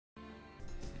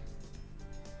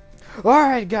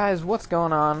Alright guys, what's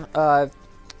going on?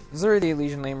 Zuri the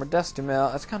Elysian Lamer,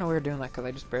 Destimel. It's kind of weird doing that because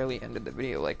I just barely ended the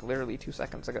video, like literally 2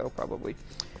 seconds ago, probably.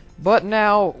 But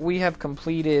now we have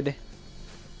completed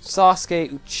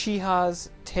Sasuke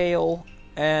Uchiha's tale,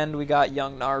 and we got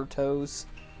young Naruto's.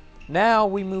 Now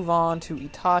we move on to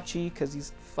Itachi, because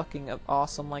he's fucking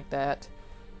awesome like that.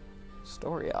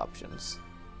 Story options.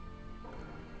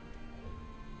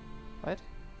 What?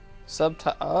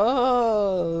 Subtitle.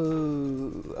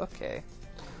 Oh, okay.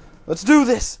 Let's do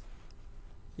this!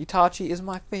 Itachi is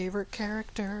my favorite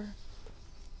character.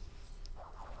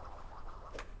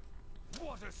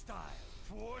 Water style,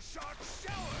 4-shot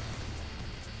shower!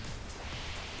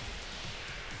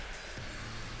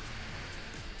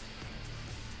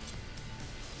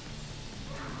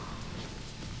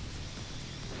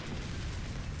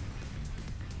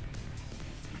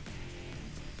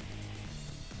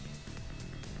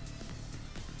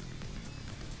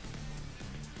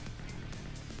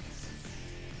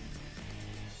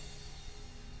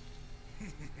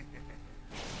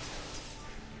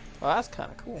 Well, that's kind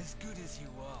of cool. As good as you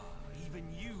are, even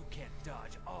you can't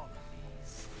dodge all of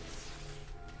these.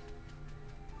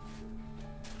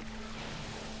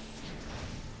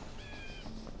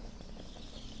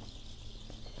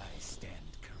 I stand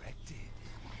corrected.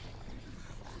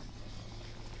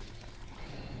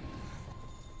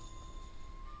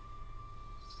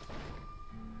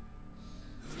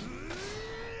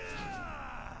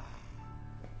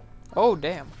 Oh,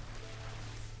 damn.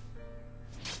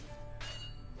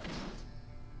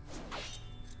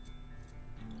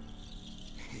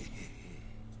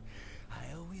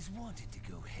 Wanted to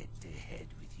go head to head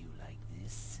with you like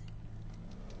this.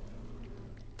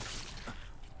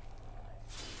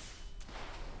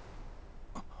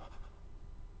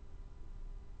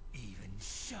 Even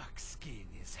Shark Skin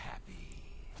is happy.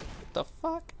 What the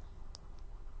fuck?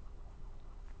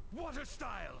 Water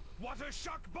style, water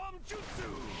shock bomb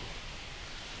jutsu.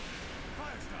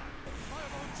 Fire style,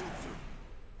 fireball jutsu.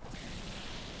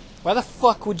 Why the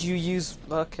fuck would you use...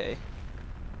 Okay.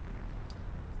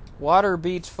 Water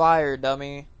beats fire,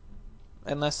 dummy.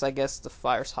 Unless, I guess, the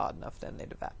fire's hot enough, then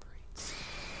it evaporates.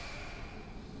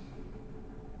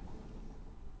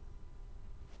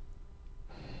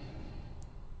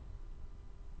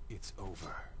 It's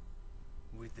over.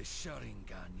 With the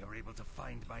Sharingan, you're able to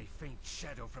find my faint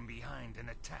shadow from behind and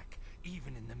attack,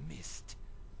 even in the mist.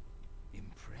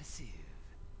 Impressive,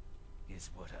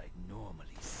 is what I'd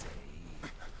normally say.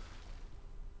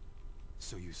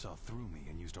 So you saw through me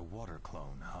and used a water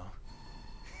clone, huh?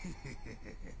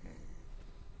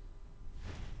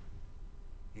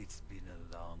 It's been a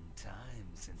long time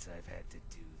since I've had to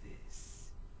do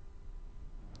this.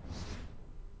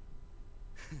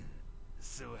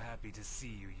 So happy to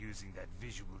see you using that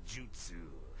visual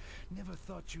jutsu. Never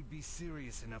thought you'd be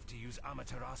serious enough to use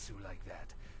Amaterasu like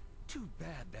that. Too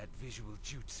bad that visual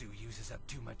jutsu uses up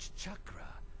too much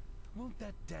chakra. Won't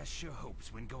that dash your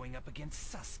hopes when going up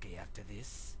against Sasuke after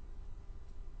this?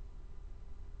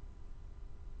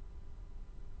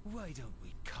 Why don't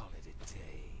we call it a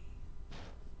day?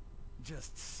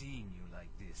 Just seeing you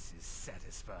like this is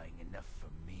satisfying enough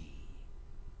for me.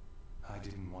 I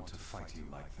didn't want to fight you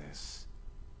like this.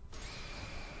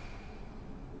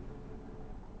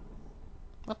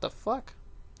 What the fuck?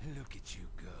 Look at you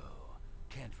go.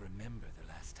 Can't remember the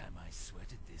last time I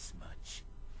sweated this much.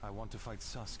 I want to fight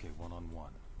Sasuke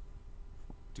one-on-one.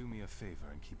 Do me a favor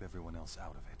and keep everyone else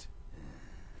out of it.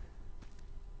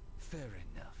 Fair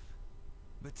enough.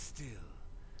 But still,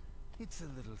 it's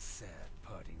a little sad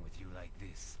parting with you like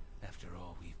this after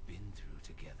all we've been through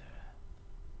together.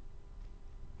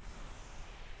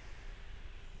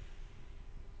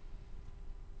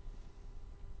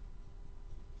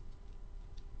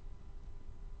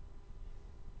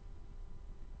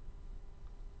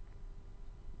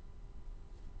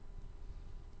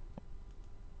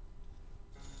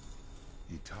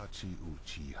 Itachi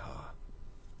Uchiha.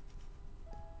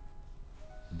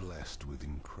 Blessed with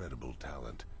incredible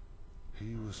talent,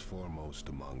 he was foremost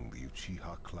among the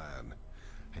Uchiha clan,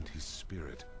 and his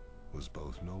spirit was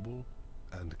both noble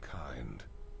and kind.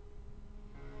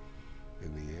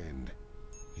 In the end,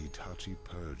 Itachi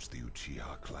purged the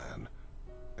Uchiha clan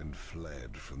and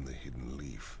fled from the Hidden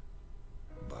Leaf.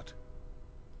 But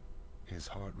his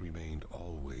heart remained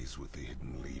always with the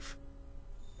Hidden Leaf,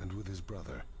 and with his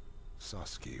brother,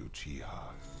 Sasuke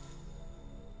Uchiha.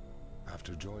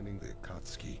 After joining the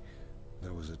Akatsuki,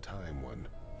 there was a time when,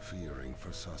 fearing for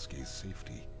Sasuke's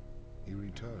safety, he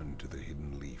returned to the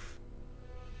Hidden Leaf.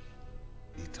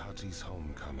 Itachi's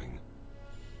homecoming.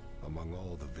 Among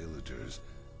all the villagers,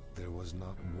 there was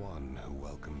not one who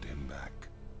welcomed him back.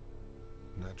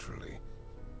 Naturally,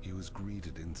 he was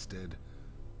greeted instead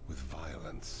with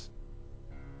violence.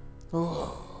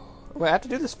 Oh, wait, I have to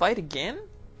do this fight again?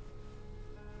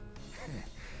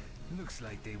 Looks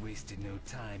like they wasted no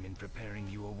time in preparing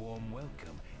you a warm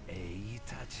welcome, eh,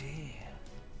 Itachi?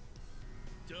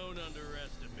 Don't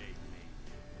underestimate me.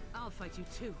 I'll fight you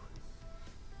too.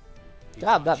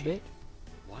 God, that Itachi, bitch.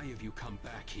 why have you come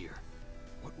back here?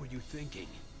 What were you thinking?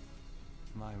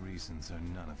 My reasons are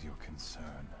none of your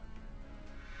concern.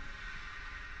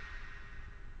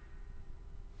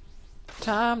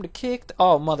 Time to kick the...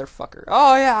 Oh, motherfucker.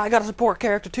 Oh, yeah, I got a support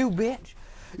character too, bitch.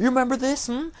 You remember this,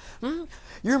 You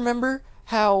remember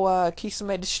how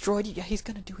Kisame destroyed you? Yeah, he's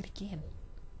gonna do it again.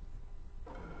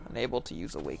 Unable to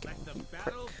use Awakening, you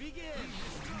prick.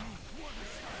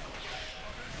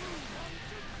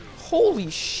 Holy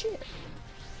shit.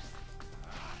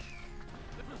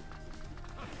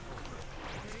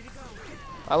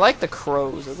 I like the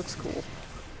crows, it looks cool.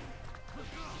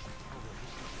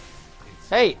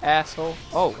 Hey, asshole.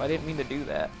 Oh, I didn't mean to do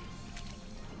that.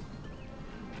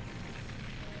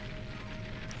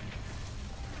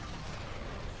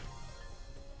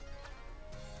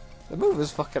 The move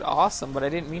is fucking awesome, but I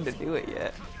didn't mean to do it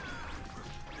yet.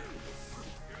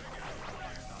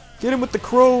 Get him with the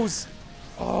crows!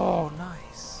 Oh,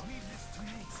 nice.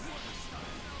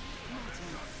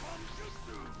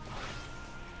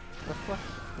 The fuck?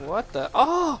 What the?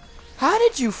 Oh! How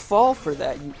did you fall for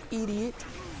that, you idiot?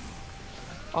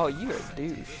 Oh, you're a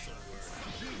douche.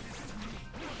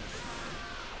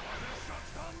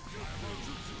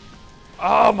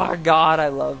 Oh my god, I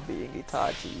love being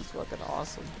Itachi. He's fucking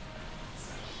awesome.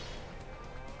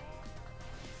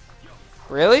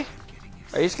 Really?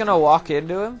 Are you just gonna walk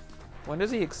into him? When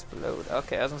does he explode?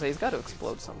 Okay, I was gonna say he's gotta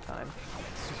explode sometime.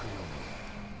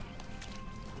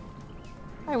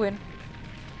 I win.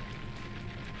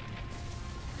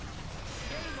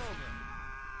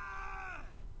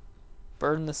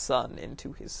 Burn the sun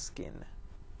into his skin.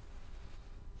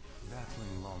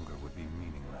 Battling longer would be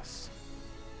meaningless.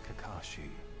 Kakashi,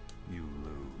 you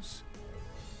lose.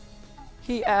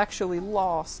 He actually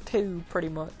lost too, pretty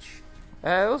much.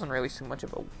 It wasn't really too much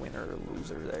of a winner or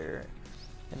loser there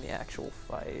in the actual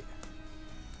fight.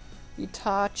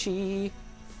 Itachi,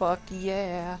 fuck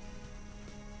yeah.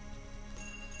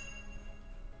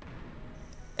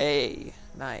 A,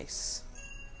 nice.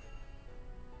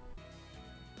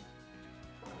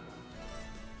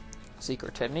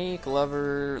 Secret technique,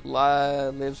 lover,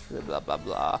 lives for blah blah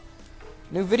blah.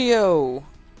 New video!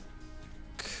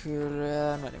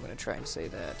 I'm not even gonna try and say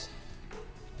that.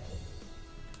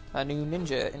 A new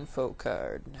ninja info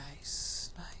card.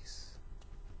 Nice, nice.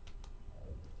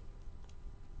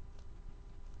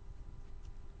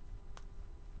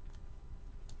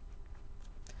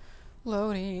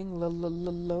 Loading,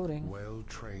 loading. Well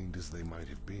trained as they might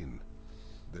have been,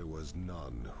 there was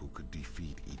none who could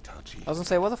defeat Itachi. I was gonna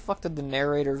say, what the fuck did the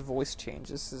narrator's voice change?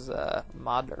 This is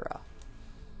Madara.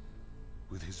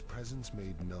 With his presence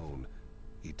made known,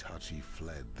 Itachi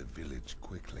fled the village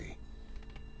quickly.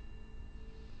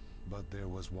 But there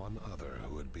was one other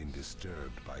who had been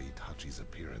disturbed by Itachi's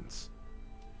appearance.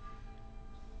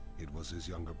 It was his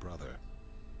younger brother,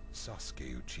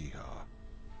 Sasuke Uchiha,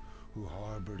 who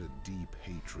harbored a deep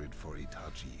hatred for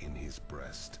Itachi in his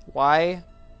breast. Why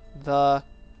the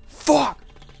fuck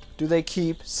do they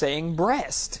keep saying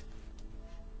breast?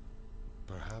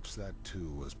 Perhaps that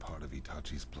too was part of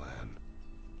Itachi's plan.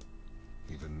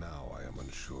 Even now I am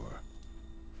unsure.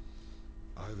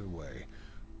 Either way,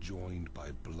 joined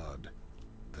by blood,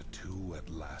 the two at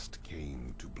last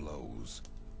came to blows.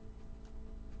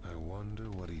 I wonder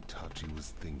what Itachi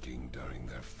was thinking during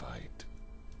their fight.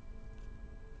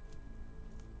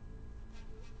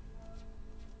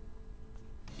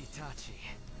 Itachi,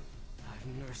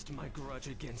 I've nursed my grudge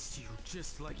against you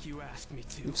just like you asked me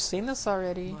to. You've seen this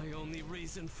already. My only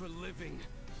reason for living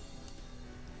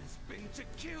has been to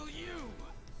kill you.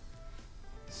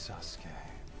 Sasuke.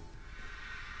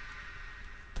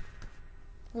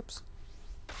 Oops.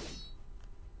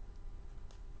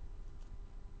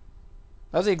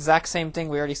 That was the exact same thing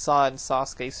we already saw in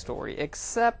Sasuke's story,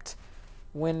 except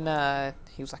when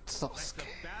he was like, Sasuke,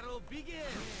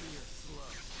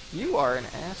 you are an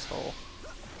asshole.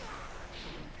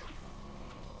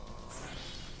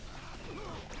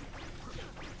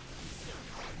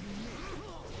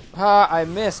 I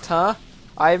missed, huh?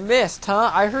 I missed,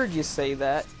 huh? I heard you say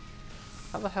that.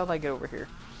 How the hell did I get over here?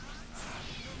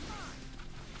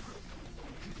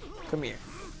 Come here.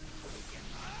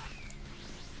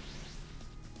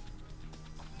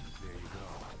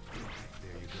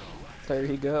 There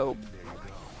you go.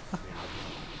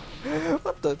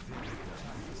 What the?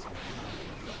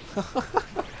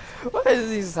 Why does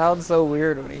he sound so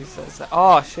weird when he says that?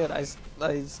 Oh shit, I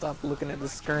stopped looking at the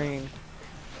screen.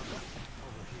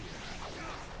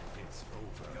 It's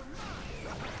over.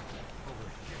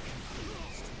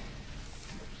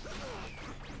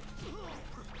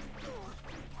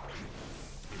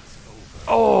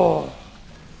 Oh!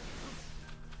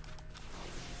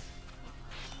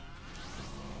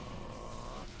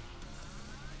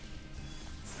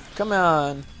 Come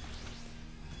on.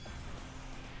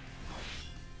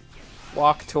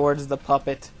 Walk towards the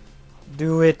puppet.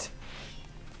 Do it.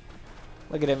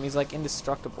 Look at him, he's like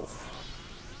indestructible.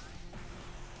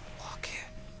 Walk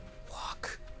it.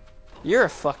 Walk. You're a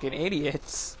fucking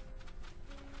idiot.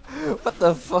 What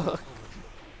the fuck?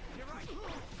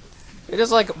 You're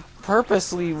just like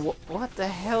purposely. What the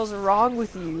hell's wrong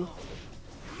with you?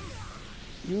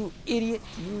 You idiot.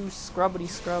 You scrubbity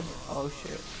scrub. Oh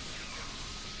shit.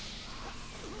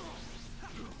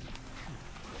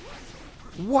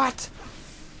 What?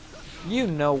 You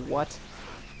know what?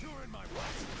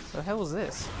 The hell is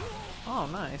this? Oh,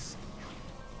 nice.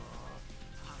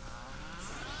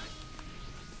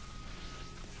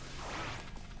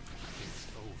 It's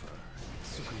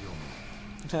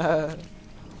over.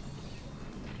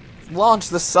 Launch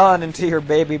the sun into your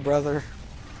baby brother.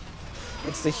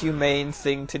 It's the humane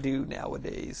thing to do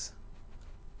nowadays.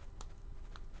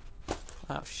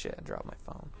 Oh shit, I dropped my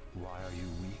phone. Why are you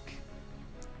weak?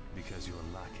 Because you're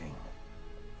lacking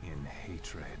in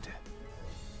hatred.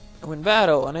 When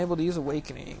battle, unable to use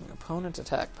awakening, opponent's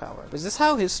attack power. Is this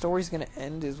how his story's gonna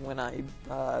end? Is when I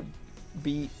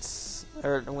beats,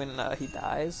 or when he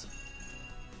dies?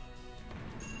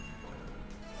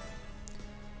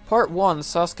 Part 1,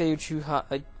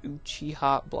 Sasuke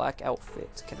Uchiha Black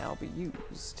Outfit can now be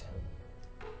used.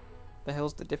 The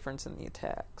hell's the difference in the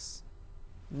attacks?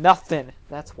 Nothing!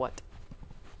 That's what.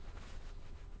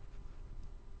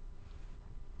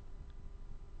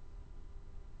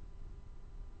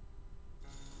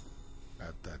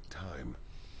 At that time,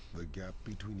 the gap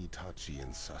between Itachi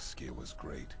and Sasuke was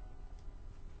great.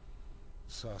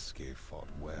 Sasuke fought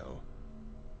well,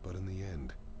 but in the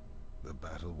end, the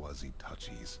battle was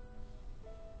Itachi's.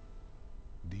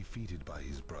 Defeated by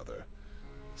his brother,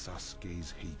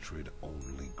 Sasuke's hatred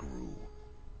only grew.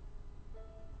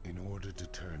 In order to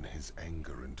turn his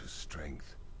anger into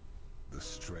strength, the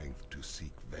strength to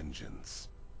seek vengeance,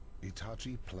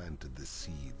 Itachi planted the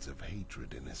seeds of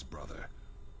hatred in his brother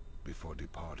before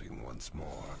departing once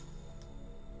more.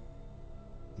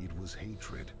 It was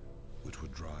hatred which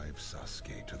would drive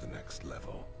Sasuke to the next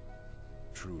level.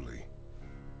 Truly,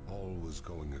 all was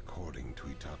going according to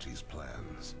Itachi's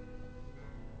plans.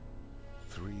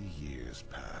 3 years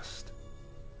passed,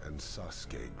 and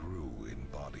Sasuke grew in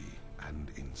body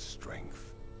and in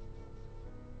strength.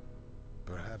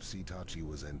 Perhaps Itachi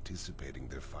was anticipating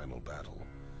their final battle,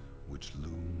 which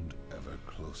loomed ever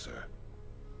closer.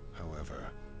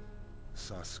 However,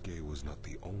 Sasuke was not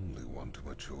the only one to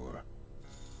mature.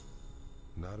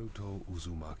 Naruto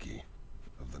Uzumaki,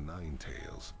 of the Nine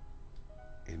Tails,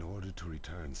 in order to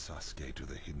return Sasuke to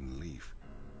the Hidden Leaf,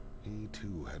 he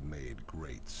too had made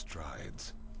great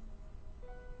strides.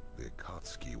 The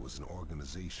Akatsuki was an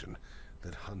organization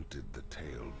that hunted the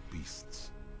tailed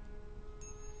beasts.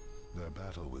 Their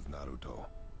battle with Naruto,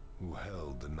 who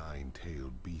held the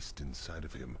nine-tailed beast inside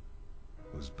of him,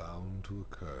 was bound to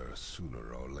occur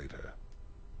sooner or later.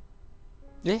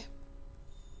 Yeah.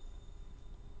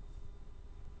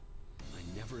 I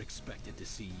never expected to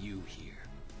see you here.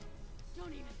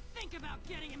 Don't even think about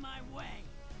getting in my way.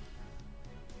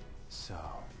 So,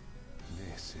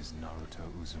 this is Naruto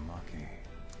Uzumaki.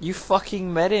 You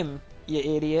fucking met him, you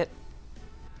idiot.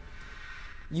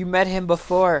 You met him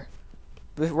before.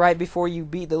 Right before you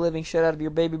beat the living shit out of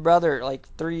your baby brother, like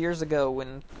 3 years ago,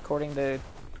 when, according to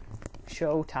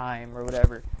Showtime or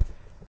whatever.